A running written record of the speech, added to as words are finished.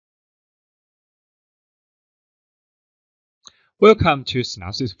Welcome to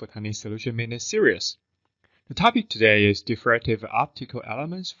Synopsys Photonic Solutions mini series. The topic today is diffractive optical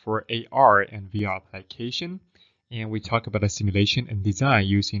elements for AR and VR application, and we talk about the simulation and design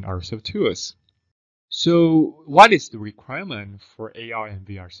using RSoft tools. So, what is the requirement for AR and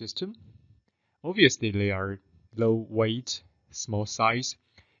VR system? Obviously, they are low weight, small size,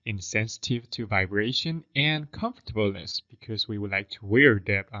 insensitive to vibration, and comfortableness because we would like to wear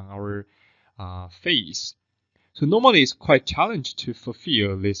that on our face. So normally it's quite challenging to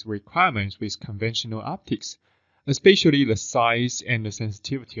fulfill these requirements with conventional optics, especially the size and the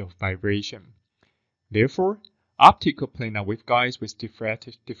sensitivity of vibration. Therefore, optical planar waveguides with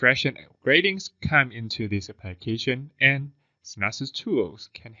diffraction gratings come into this application, and Synopsys tools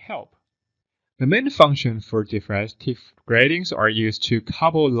can help. The main function for diffractive gratings are used to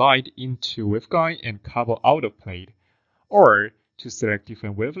couple light into waveguide and couple out of plate, or to select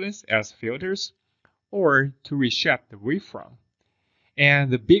different wavelengths as filters, or to reshape the waveform. And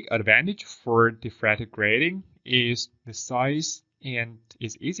the big advantage for diffractive grating is the size and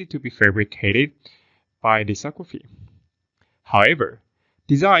it's easy to be fabricated by lithography. However,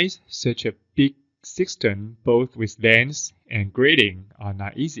 designs such a big system both with lens and grating are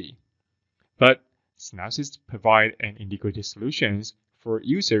not easy. But Synopsys provide an integrated solutions for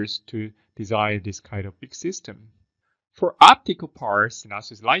users to design this kind of big system. For optical parts,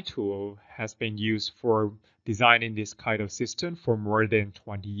 Synopsys Light Tool has been used for designing this kind of system for more than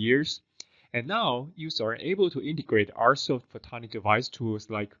 20 years. And now, users are able to integrate RSoft Photonic Device Tools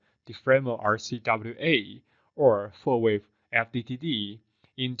like Diffractive RCWA or full-wave FDTD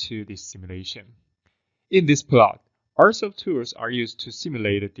into this simulation. In this plot, RSoft tools are used to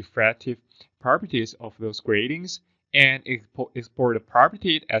simulate the diffractive properties of those gratings and export the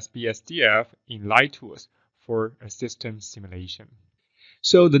property as BSDF in Light Tools for a system simulation.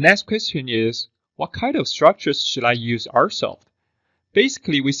 So the next question is, what kind of structures should I use RSoft?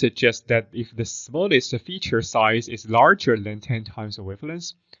 Basically, we suggest that if the smallest feature size is larger than 10 times the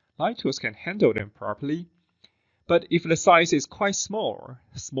wavelength, Light Tools can handle them properly. But if the size is quite small,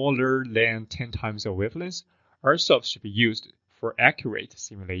 smaller than 10 times the wavelength, RSoft should be used for accurate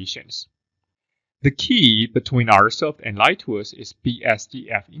simulations. The key between RSoft and Light Tools is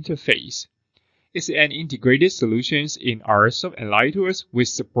BSDF interface. It's an integrated solution in RSoft and Light Tools with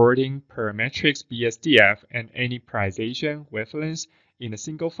supporting parametric BSDF and any polarization wavelengths in a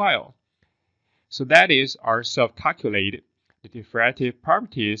single file. So that is, RSoft calculated the diffractive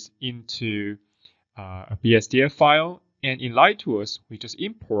properties into a BSDF file, and in Light Tools, we just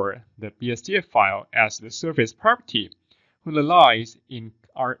import the BSDF file as the surface property. When the light in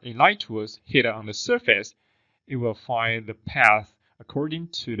Light Tools hit on the surface, it will find the path according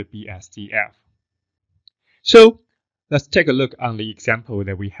to the BSDF. So let's take a look on the example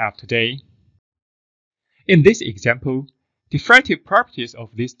that we have today. In this example, diffractive properties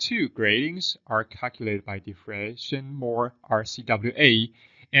of these two gratings are calculated by diffraction mode RCWA,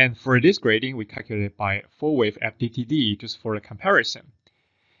 and for this grating we calculate it by full-wave FDTD just for the comparison.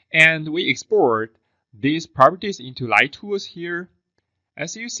 And we export these properties into Light Tools here.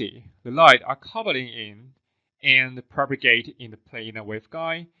 As you see, the light are coupling in and propagate in the planar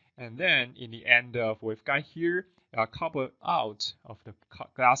waveguide, and then in the end of waveguide here, coupled out of the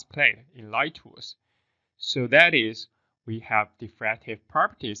glass plate in Light Tools. So that is, we have diffractive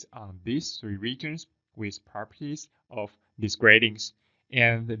properties on these three regions with properties of these gratings,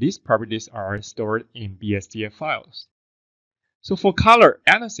 and these properties are stored in BSDF files. So for color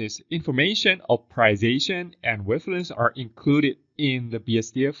analysis, information of polarization and wavelengths are included in the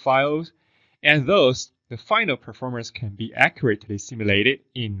BSDF files, and thus the final performance can be accurately simulated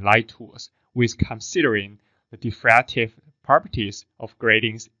in Light Tools with considering the diffractive properties of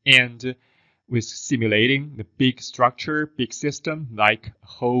gratings and with simulating the big structure, big system like a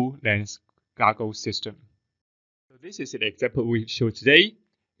whole lens goggle system. So this is an example we show today.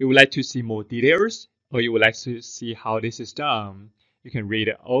 You would like to see more details, or you would like to see how this is done, you can read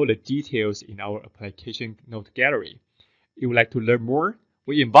all the details in our application note gallery. If you would like to learn more,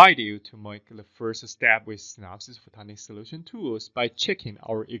 we invite you to make the first step with Synopsys Photonic Solution tools by checking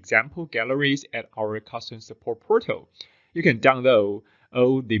our example galleries at our custom support portal. You can download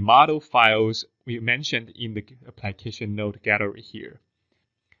all the model files we mentioned in the application note gallery here.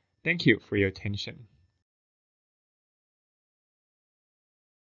 Thank you for your attention.